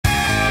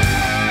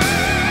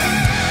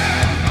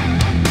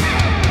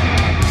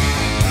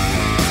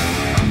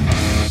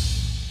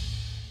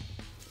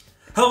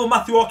Hello,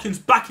 Matthew Watkins,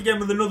 back again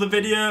with another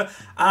video,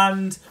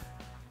 and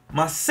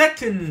my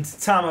second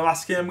time of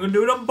asking, I'm going to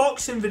do an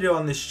unboxing video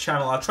on this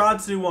channel. I tried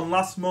to do one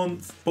last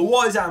month, but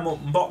what is it I'm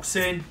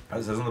unboxing?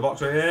 As it says on the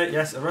box right here,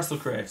 yes, a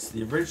Wrestlecrate,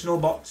 the original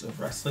box of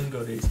wrestling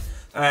goodies.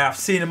 I've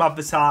seen them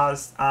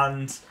advertised,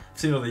 and I've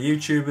seen other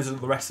YouTubers and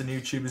the wrestling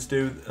YouTubers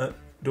do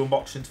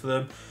unboxings for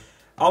them.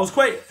 I was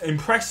quite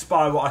impressed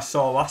by what I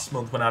saw last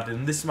month when I did,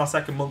 and this is my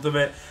second month of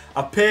it.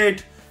 I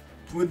paid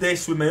with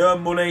this with my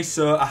own money,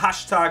 so a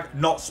hashtag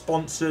not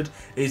sponsored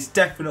is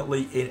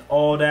definitely in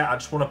order. I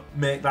just want to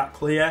make that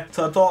clear.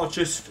 So I thought I'd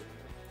just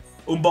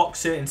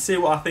unbox it and see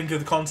what I think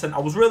of the content. I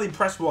was really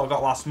impressed with what I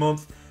got last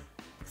month.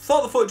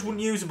 Thought the footage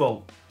wasn't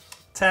usable.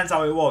 Turns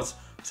out it was.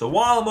 So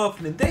while I'm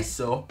opening this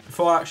up,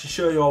 before I actually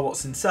show you all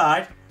what's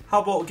inside,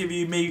 how about give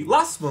you me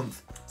last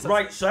month?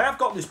 Right, so I've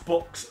got this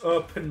box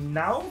open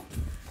now.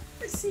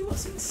 Let's see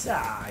what's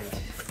inside.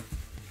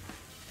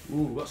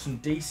 Ooh, got some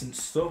decent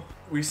stuff.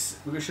 We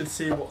should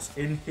see what's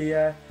in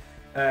here.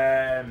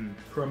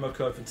 Promo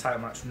code for Title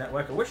Match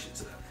Network. I wish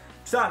it's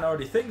starting to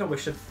already think I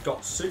wish I'd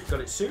got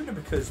it sooner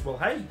because, well,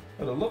 hey,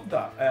 I'd have loved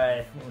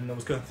that when I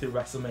was going through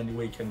WrestleMania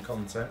weekend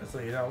content. So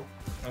you know,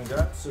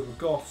 okay. So we've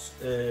got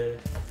a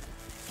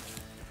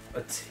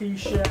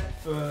T-shirt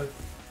for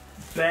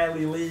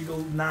Barely Legal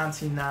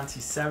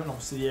 1997,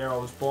 obviously the year I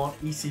was born.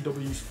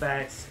 ECW's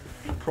first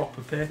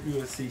proper pay-per-view.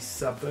 You'll see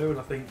Sabu, and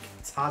I think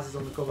Taz is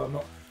on the cover. I'm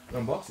not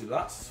unboxing,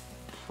 that's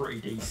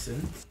pretty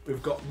decent.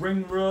 We've got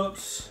ring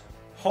ropes,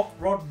 hot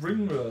rod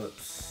ring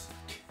ropes,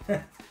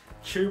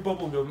 chew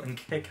bubblegum and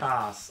kick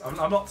ass. I'm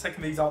not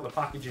taking these out of the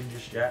packaging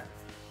just yet,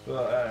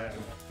 but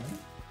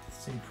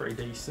seem pretty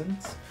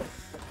decent.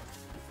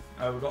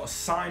 We've got a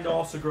signed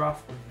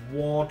autograph of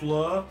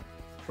Wardlow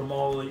from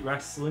All Elite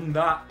Wrestling.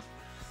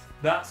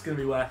 That's gonna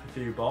be worth a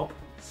few bob.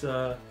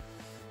 So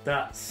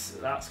that's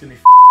gonna be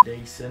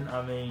decent.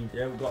 I mean,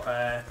 yeah, we've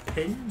got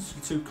pins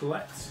to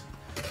collect.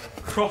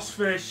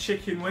 Crossface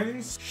chicken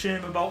wings.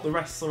 Shame about the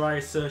wrestler I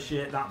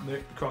associate that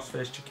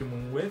crossface chicken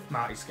wing with,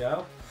 Marty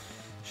Scale.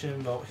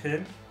 Shame about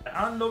him.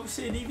 And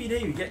obviously a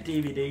DVD. We get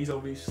DVDs,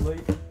 obviously.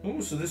 Oh,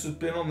 so this has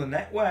been on the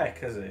network,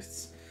 has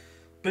it?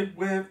 Big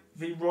Wave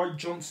v Roy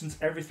Johnson's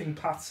Everything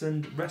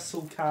Patterned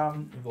Wrestle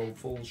Carnival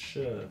full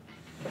shirt.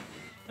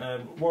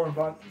 Warren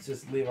Band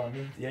says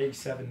Leon, the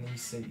 87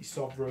 EC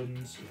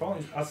Sovereigns.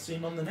 Probably as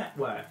seen on the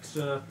network,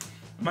 so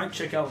I might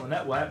check out the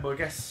network, but I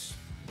guess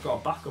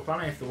got a backup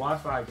on it if the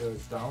Wi-Fi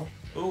goes down.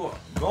 Oh,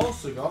 we've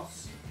also got,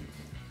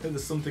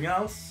 there's something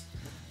else,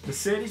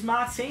 Mercedes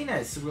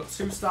Martinez. So we've got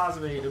 2 stars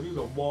of AEW, we've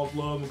got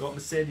Wardlow and we've got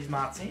Mercedes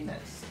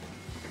Martinez.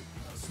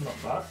 That's not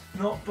bad.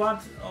 Not bad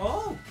at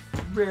all.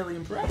 Really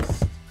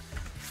impressed.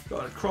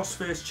 Got a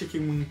crossface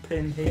chicken wing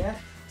pin here.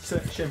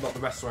 Shame about the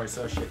wrestler I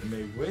associate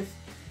me with.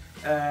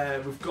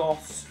 We've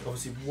got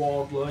obviously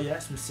Wardlow,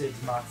 yes, Mercedes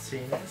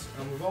Martinez,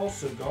 and we've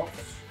also got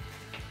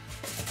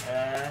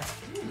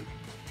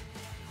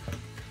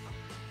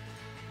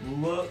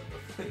look,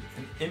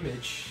 an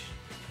image.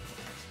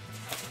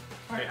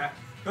 Right,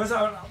 guys,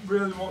 I'm not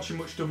really watching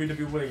much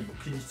WWE, but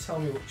can you tell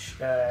me which?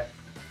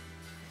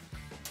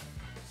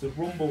 It's a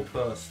Rumble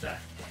poster.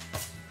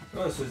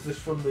 Oh, so is this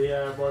from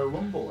the Royal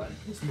Rumble then?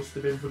 This must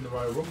have been from the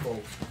Royal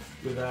Rumble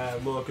with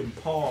Logan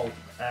Paul.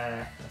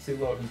 I see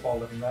Logan Paul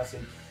living there. I see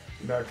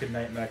American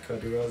Nightmare,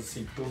 Cody Rhodes,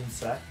 I see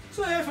Gunther.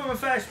 So yeah, for my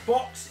first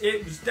box,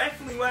 it was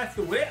definitely worth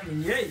the wait. I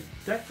mean, yeah,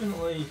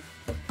 definitely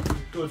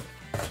good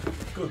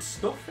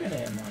stuff in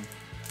here, man.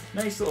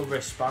 Nice little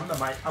wristband. I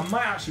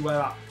might actually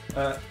wear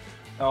that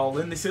All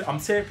In. I'm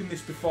taping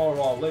this before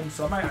All In,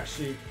 so I might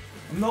actually.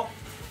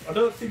 I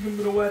don't think I'm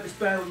gonna wear this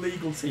Barely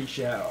Legal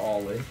T-shirt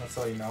All In. I'll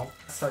tell you now.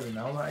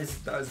 That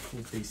is a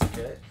cool piece of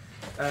kit.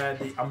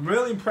 I'm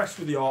really impressed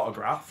with the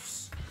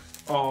autographs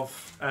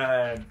of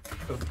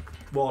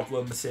Wardlow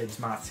and Mercedes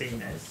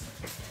Martinez.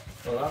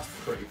 Well, that's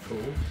pretty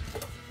cool.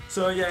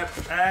 So yeah,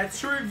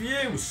 to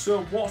review.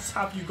 So what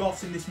have you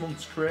got in this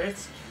month's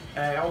crate?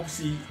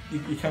 Obviously,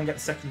 you can get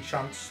the Second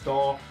Chance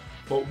store,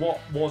 but what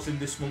was in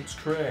this month's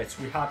crate?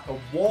 We had a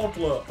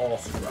Wardlow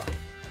autograph.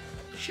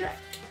 Check.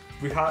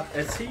 We had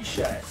a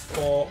T-shirt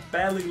for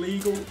Barely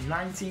Legal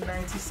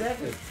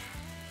 1997.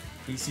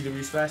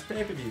 ECW's first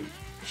pay-per-view.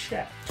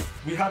 Check.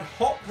 We had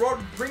hot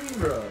rod ring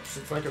ropes.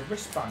 It's like a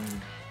wristband.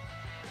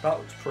 That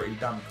looks pretty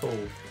damn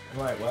cool. I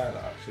might wear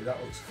that actually.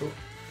 That looks cool.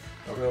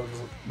 That really does.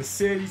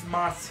 Mercedes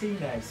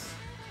Martinez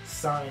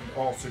signed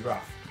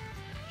autograph.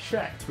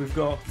 Checked. We've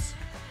got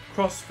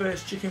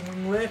crossface chicken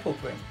wing lapel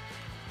print.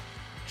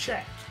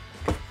 Check.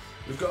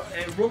 We've got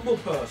a Rumble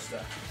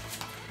poster.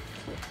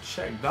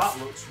 Check. That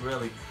looks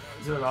really.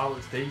 That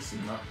looks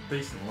decent. That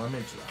decent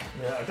image. That.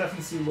 Yeah, I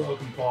definitely see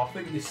Logan Paul. I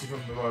think this is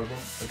from the Royal Rumble.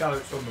 I gather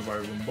it's from the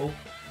Royal Rumble.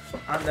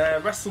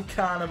 And Wrestle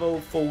Carnival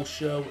full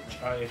show, which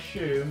I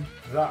assume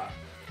that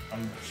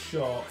I'm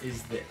sure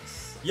is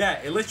this. Yeah,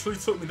 it literally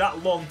took me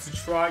that long to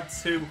try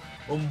to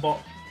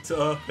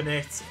open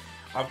it.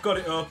 I've got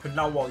it open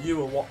now while you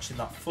were watching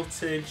that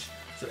footage.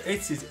 So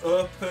it is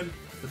open.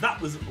 So that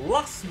was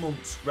last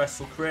month's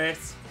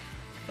Wrestlecrate.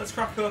 let's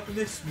crack open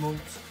this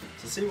month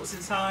to see what's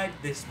inside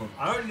this month.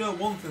 I already know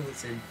one thing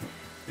that's in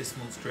this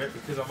month's crate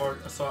because I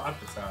saw it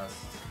advertised.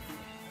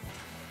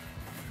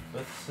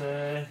 But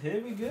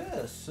here we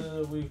go.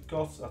 So we've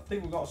got, I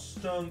think we've got a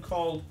Stone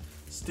Cold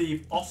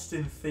Steve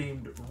Austin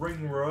themed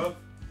ring robe.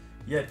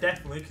 Yeah,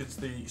 definitely, because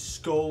the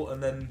skull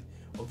and then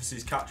obviously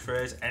his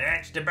catchphrase, an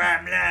extra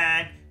bottom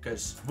line,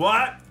 because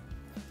what?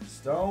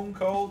 Stone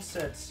Cold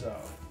said so.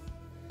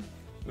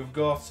 We've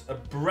got a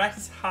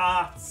Bret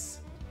Hart's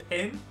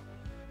pin.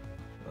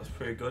 That's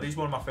pretty good. He's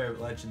one of my favourite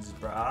legends, is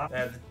Bret Hart.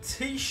 The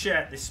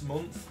t-shirt this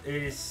month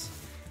is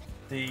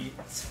the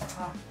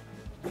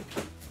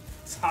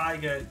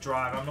Tiger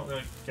Drive. I'm not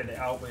going to get it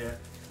out with you.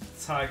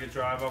 Tiger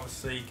Drive,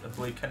 obviously, I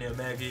believe Kenny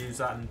Omega used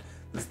that, and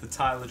there's the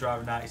Tyler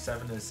Drive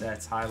 97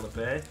 as Tyler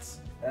Bates.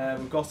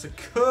 We've got a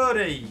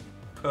Cody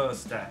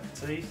poster.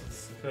 See,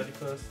 it's the Cody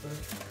poster.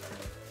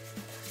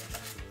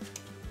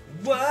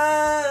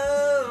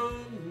 Whoa,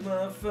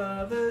 my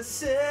father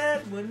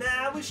said when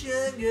I was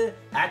younger.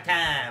 Hard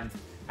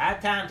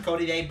times,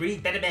 Cody, they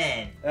breed better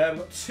men. We've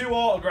got 2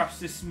 autographs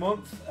this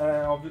month.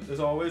 As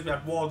always, we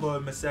had Wardlow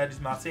and Mercedes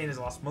Martinez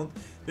last month.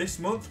 This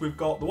month, we've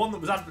got the one that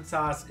was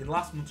advertised in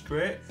last month's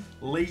crate,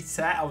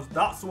 Lita.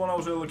 That's the one I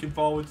was really looking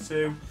forward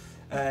to.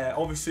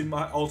 Obviously,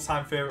 my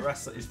all-time favourite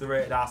wrestler is the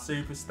Rated R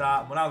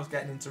Superstar. And when I was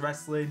getting into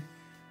wrestling,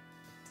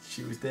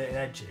 she was dating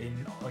Edge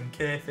on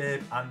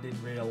kayfabe and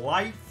in real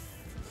life.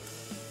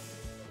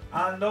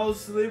 And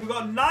obviously, we've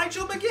got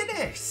Nigel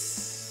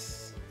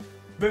McGuinness,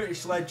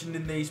 British legend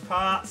in these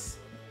parts.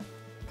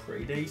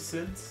 Pretty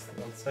decent.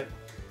 I'll say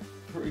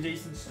pretty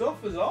decent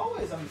stuff as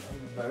always. I'm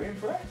very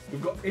impressed.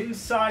 We've got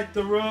Inside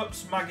the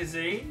Ropes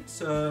magazine,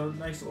 so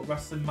nice little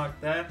wrestling mag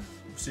there.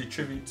 Obviously, a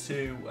tribute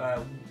to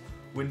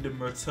Wyndham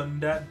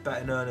Rotunda,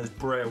 better known as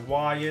Bray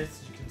Wyatt.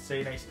 As you can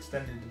see, nice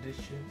extended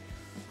edition.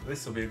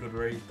 This will be a good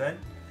read then.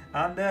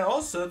 And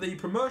also the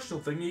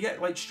promotional thing, you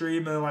get like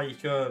streamer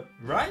like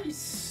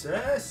Rice.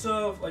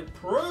 So like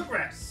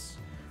Progress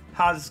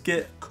has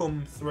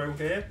come through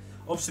here.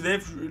 Obviously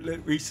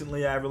they've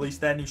recently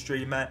released their new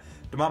streamer,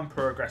 Demand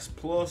Progress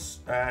Plus.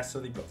 So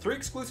they've got 3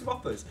 exclusive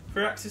offers.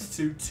 Free access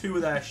to 2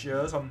 of their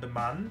shows on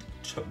demand,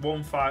 Chapter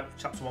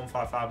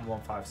 155 and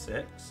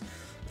 156.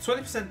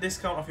 20%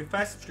 discount off your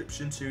first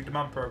subscription to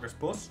Demand Progress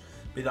Plus,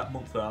 be that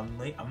monthly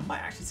only, and might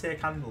actually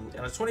take annually.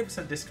 And a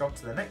 20% discount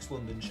to the next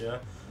London show,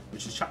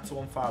 which is Chapter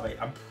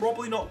 158. I'm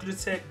probably not going to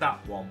take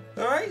that one.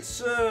 Alright,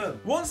 so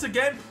once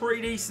again,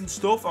 pretty decent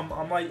stuff. I'm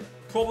like,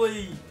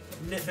 probably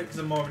nitpick because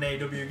I'm more of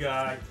an AW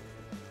guy.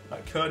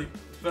 That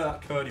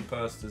Cody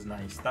poster's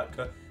nice.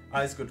 That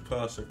is a good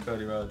poster of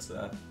Cody Rhodes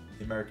there,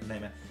 the American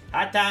name.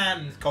 Hard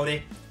times,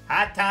 Cody.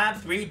 Hard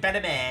times, 3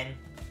 better men.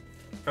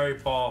 Very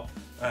poor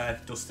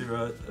Dusty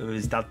Rhodes,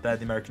 his dad there,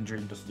 the American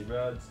Dream, Dusty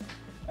Rhodes.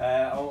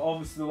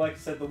 Obviously, like I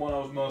said, the one I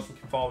was most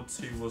looking forward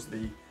to was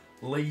the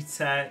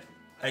Lita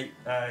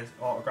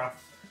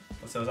autograph.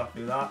 So I was happy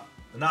with that.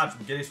 The Nigel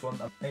McGuinness one,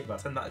 8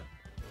 out of 10.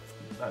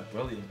 That's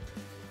brilliant.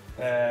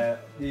 Like I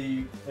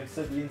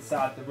said, the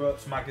Inside the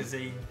Ropes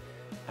magazine.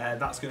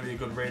 That's going to be a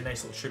good read.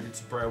 Nice little tribute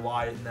to Bray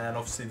Wyatt, and then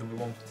obviously there'll be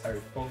one for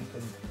Terry Funk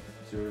and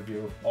to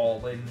review of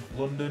All In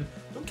London.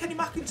 Don't Kenny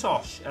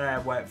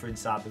McIntosh work for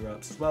Inside the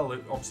Ropes as well?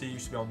 Obviously he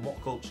used to be on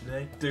What Culture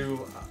Day.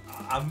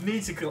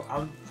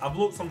 I've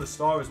looked on the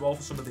store as well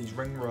for some of these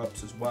ring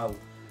ropes as well.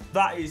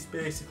 That is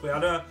basically,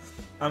 I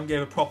haven't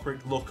gave a proper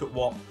look at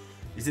what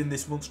is in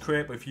this month's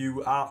crate, but if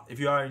you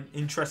are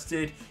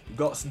interested, you've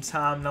got some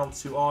time now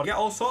to order. You get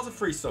all sorts of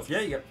free stuff.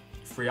 Yeah, you get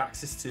free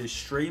access to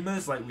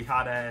streamers, like we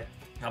had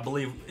I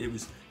believe it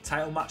was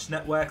Title Match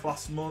Network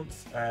last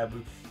month.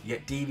 You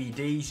get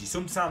DVDs, you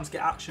sometimes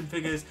get action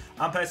figures.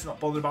 I'm personally not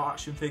bothered about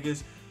action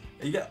figures.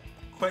 You get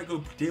quite a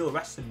good deal of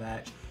wrestling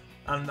merch.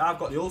 And I've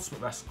got the Ultimate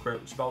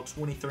Wrestlecrate, which is about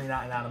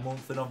 $23.99 a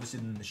month, and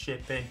obviously then the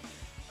shipping.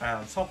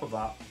 On top of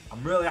that,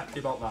 I'm really happy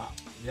about that.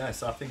 Yeah,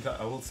 so I think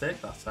I will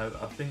take that. So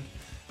I think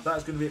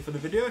that's going to be it for the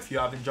video. If you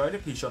have enjoyed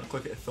it, be sure to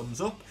click it a thumbs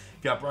up.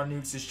 If you are brand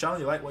new to this channel,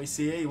 you like what you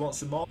see here, you want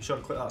some more, be sure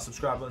to click that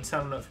subscribe button,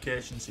 turn on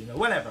notifications so you know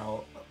whenever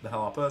the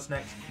hell I post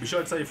next. Be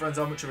sure to tell your friends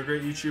how much of a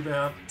great YouTuber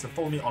I am, to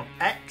follow me on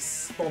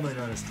X, formerly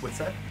known as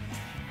Twitter,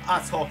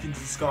 at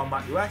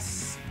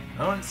Hawkins_MattUS,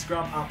 and on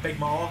Instagram at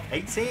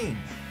BigMahawk18.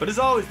 But as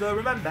always though,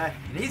 remember,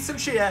 you need some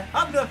cheer,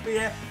 have no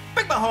fear,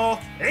 Big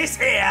Mahawk is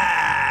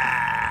here!